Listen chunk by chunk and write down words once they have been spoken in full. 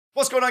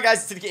What's going on, guys?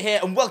 It's Syndicate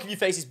here, and welcome you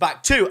faces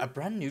back to a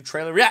brand new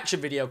trailer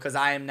reaction video, because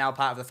I am now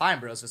part of the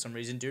Fine Bros for some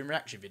reason doing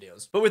reaction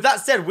videos. But with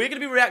that said, we're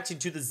going to be reacting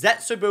to the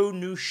Zetsubou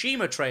new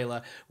Shima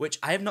trailer, which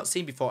I have not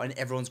seen before, and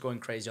everyone's going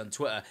crazy on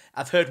Twitter.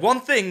 I've heard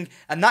one thing,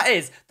 and that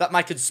is that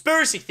my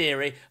conspiracy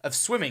theory of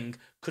swimming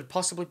could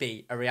possibly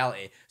be a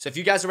reality. So if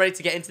you guys are ready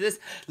to get into this,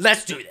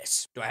 let's do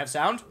this. Do I have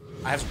sound?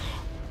 I have...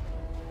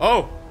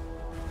 Oh!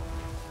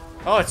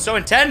 Oh, it's so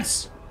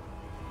intense!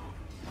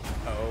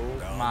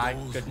 Oh my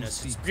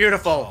goodness, it's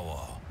beautiful.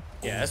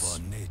 Yes.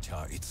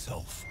 Nature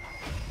itself.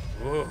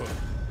 Ooh.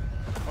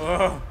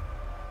 Oh.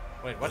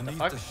 Wait, what the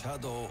fuck? The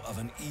shadow of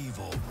an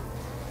evil.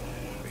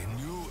 A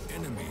new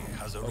enemy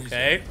has arisen.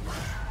 Okay.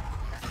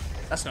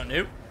 That's not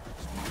new.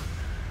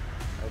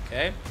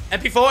 Okay.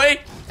 MP40!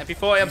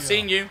 MP40, I'm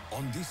seeing you.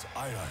 On this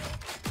island.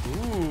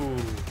 Ooh.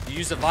 You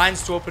use the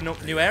vines to open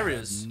up new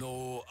areas.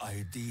 No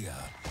idea.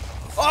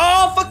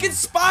 Oh, fucking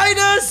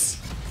spiders!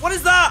 What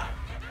is that?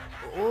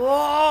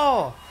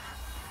 Oh!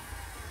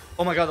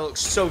 Oh my god, that looks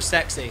so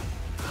sexy.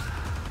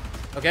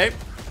 Okay,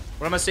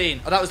 what am I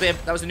seeing? Oh, that was the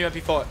new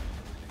MP4.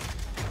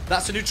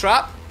 That's a new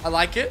trap. I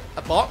like it.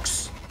 A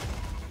box.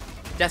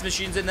 Death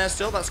machine's in there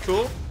still. That's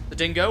cool. The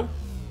dingo.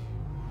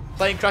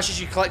 Plane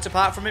crashes. You collect a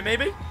part from it,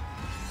 maybe.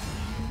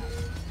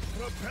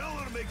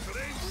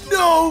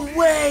 No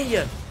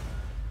way!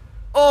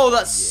 Oh,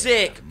 that's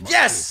sick.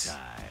 Yes.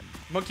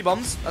 Monkey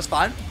bombs. That's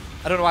fine.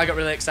 I don't know why I got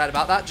really excited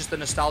about that. Just the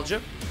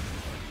nostalgia.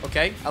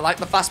 Okay, I like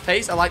the fast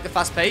pace. I like the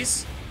fast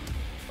pace.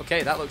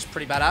 Okay, that looks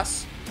pretty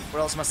badass. What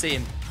else am I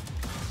seeing?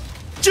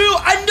 Dude,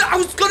 I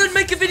was gonna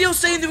make a video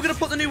saying they were gonna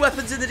put the new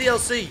weapons in the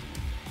DLC.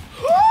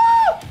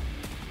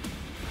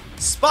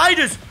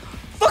 Spiders!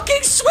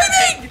 Fucking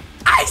swimming!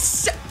 I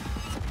said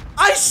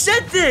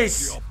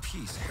this! Your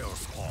peace,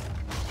 Hellspawn.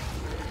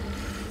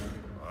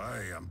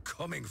 I am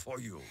coming for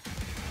you.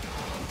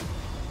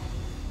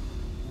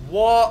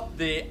 What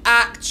the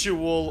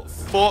actual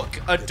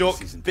fuck a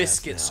duck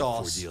biscuit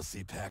sauce?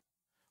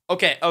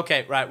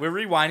 Okay, right, we're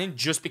rewinding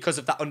just because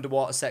of that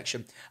underwater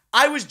section.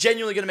 I was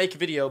genuinely going to make a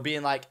video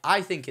being like,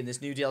 I think in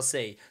this new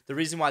DLC, the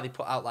reason why they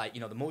put out, like, you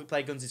know, the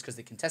multiplayer guns is because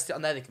they can test it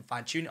on there, they can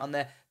fine-tune it on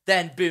there,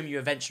 then, boom, you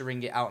eventually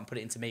ring it out and put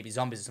it into maybe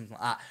zombies or something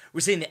like that. We're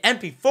seeing the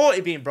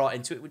MP40 being brought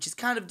into it, which is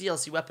kind of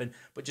DLC weapon,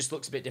 but just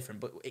looks a bit different,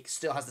 but it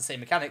still has the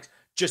same mechanics,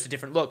 just a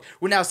different look.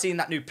 We're now seeing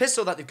that new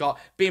pistol that they've got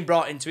being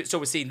brought into it, so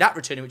we're seeing that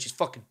returning, which is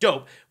fucking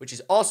dope, which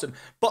is awesome.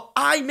 But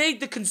I made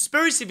the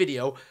conspiracy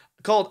video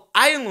called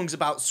Iron Lungs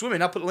about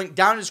swimming. I'll put a link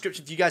down in the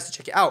description for you guys to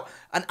check it out.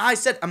 And I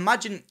said,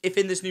 imagine if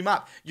in this new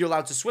map, you're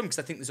allowed to swim, because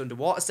I think there's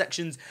underwater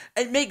sections.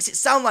 It makes it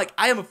sound like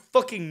I am a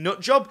fucking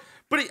nut job,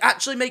 but it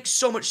actually makes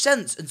so much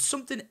sense. And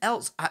something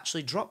else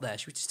actually dropped there.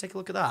 Should we just take a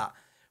look at that?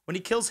 When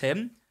he kills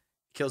him,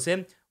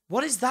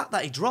 what is that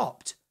he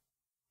dropped?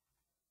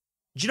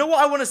 Do you know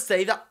what I want to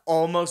say that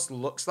almost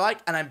looks like?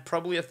 And I'm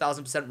probably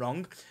 1000%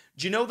 wrong.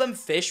 Do you know them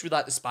fish with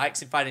like the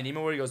spikes in Finding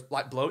Nemo where he goes,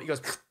 like, bloat? He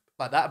goes...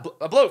 like that,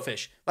 a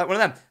bloatfish, like one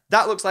of them.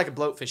 That looks like a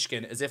bloatfish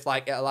skin, as if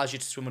like it allows you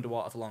to swim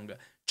underwater for longer.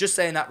 Just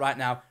saying that right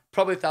now,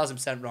 probably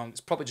 1000% wrong.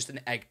 It's probably just an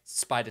egg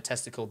spider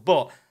testicle,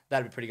 but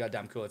that'd be pretty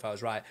goddamn cool if I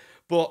was right.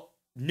 But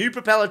new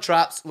propeller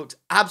traps looked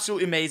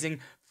absolutely amazing.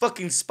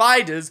 Fucking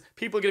spiders.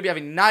 People are going to be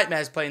having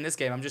nightmares playing this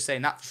game. I'm just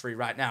saying that for free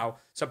right now.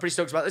 So I'm pretty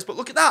stoked about this. But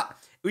look at that.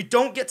 We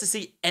don't get to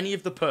see any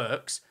of the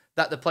perks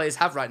that the players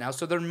have right now.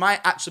 So there might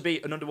actually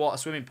be an underwater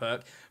swimming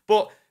perk.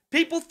 But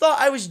people thought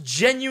I was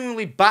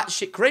genuinely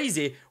batshit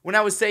crazy when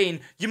I was saying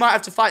you might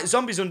have to fight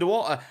zombies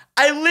underwater.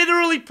 I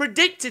literally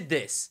predicted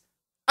this.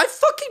 I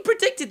fucking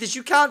predicted this.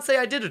 You can't say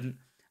I didn't.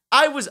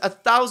 I was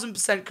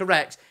 1000%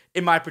 correct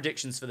in my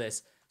predictions for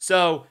this.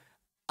 So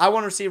I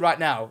want to see right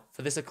now,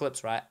 for this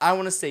eclipse, right? I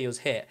want to see us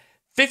hit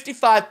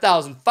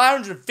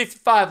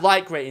 55,555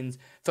 like ratings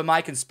for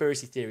my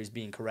conspiracy theories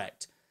being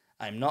correct.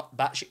 I'm not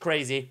batshit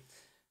crazy.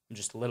 I'm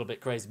just a little bit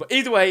crazy. But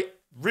either way,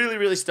 really,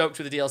 really stoked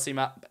with the DLC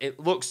map. It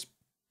looks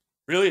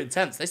really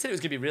intense. They said it was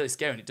going to be really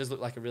scary, and it does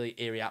look like a really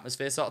eerie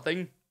atmosphere sort of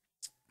thing.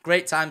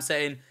 Great time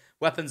setting.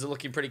 Weapons are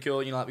looking pretty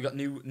cool. You know, like we got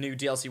new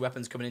DLC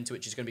weapons coming into it,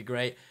 which is going to be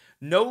great.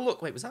 No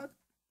look. Wait, was that...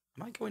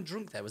 am I going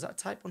drunk there? Was that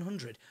Type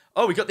 100?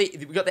 Oh, we got the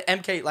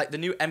MK, like the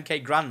new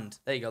MK Grand.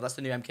 There you go. That's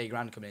the new MK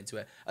Grand coming into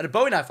it. And a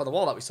Bowie knife on the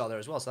wall that we saw there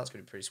as well, so that's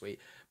going to be pretty sweet.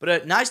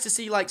 But nice to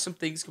see like some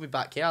things coming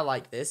back here. I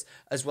like this,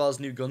 as well as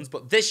new guns.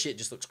 But this shit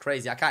just looks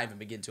crazy. I can't even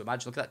begin to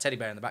imagine. Look at that teddy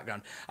bear in the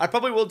background. I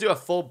probably will do a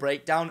full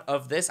breakdown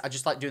of this. I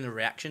just like doing the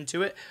reaction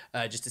to it,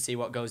 just to see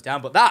what goes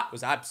down. But that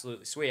was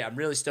absolutely sweet. I'm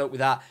really stoked with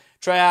that.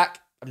 Treyarch,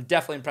 I'm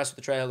definitely impressed with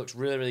the trailer. Looks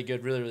really, really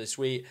good. Really, really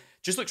sweet.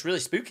 Just looks really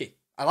spooky.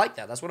 I like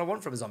that. That's what I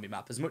want from a zombie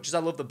map. As much as I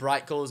love the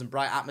bright colors and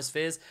bright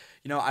atmospheres,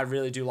 you know, I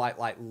really do like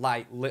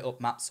light, lit up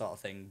map sort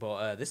of thing.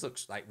 But this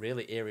looks like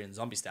really eerie and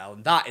zombie style,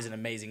 and that is an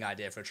amazing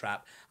idea for a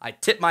trap. I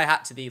tip my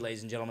hat to thee,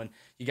 ladies and gentlemen.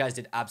 You guys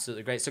did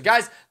absolutely great. So,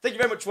 guys, thank you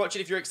very much for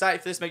watching. If you're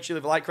excited for this, make sure you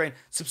leave a like, rating,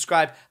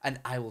 subscribe, and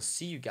I will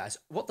see you guys.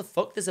 What the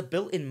fuck? There's a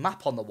built-in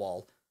map on the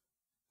wall.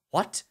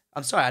 What?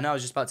 I'm sorry. I know I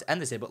was just about to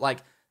end this here, but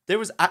like, there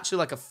was actually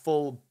like a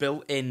full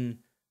built-in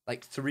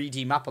like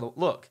 3D map on the...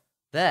 Look,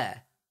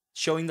 there.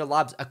 showing the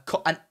labs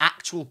an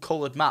actual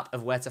coloured map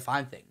of where to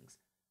find things.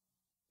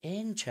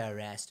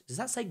 Interest. Does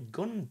that say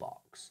gun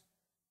box?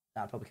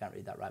 No, I probably can't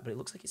read that right, but it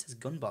looks like it says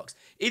gun box.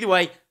 Either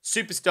way,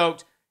 super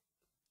stoked.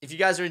 If you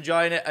guys are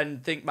enjoying it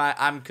and think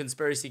I'm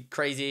conspiracy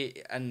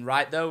crazy and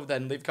right though,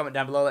 then leave a comment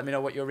down below. Let me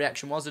know what your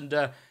reaction was. And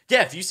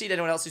yeah, if you've seen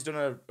anyone else who's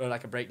done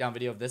a breakdown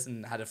video of this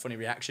and had a funny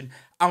reaction,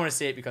 I want to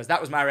see it because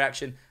that was my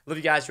reaction. Love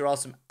you guys. You're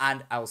awesome.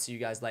 And I will see you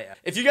guys later.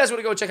 If you guys want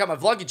to go check out my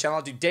vlogging channel,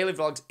 I'll do daily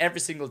vlogs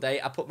every single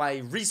day. I put my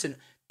recent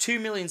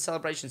 2 million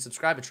celebration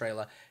subscriber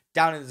trailer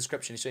down in the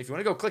description. So if you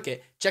want to go click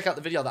it, check out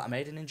the video that I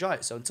made and enjoy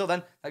it. So until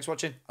then, thanks for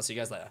watching. I'll see you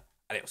guys later.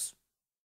 Adios.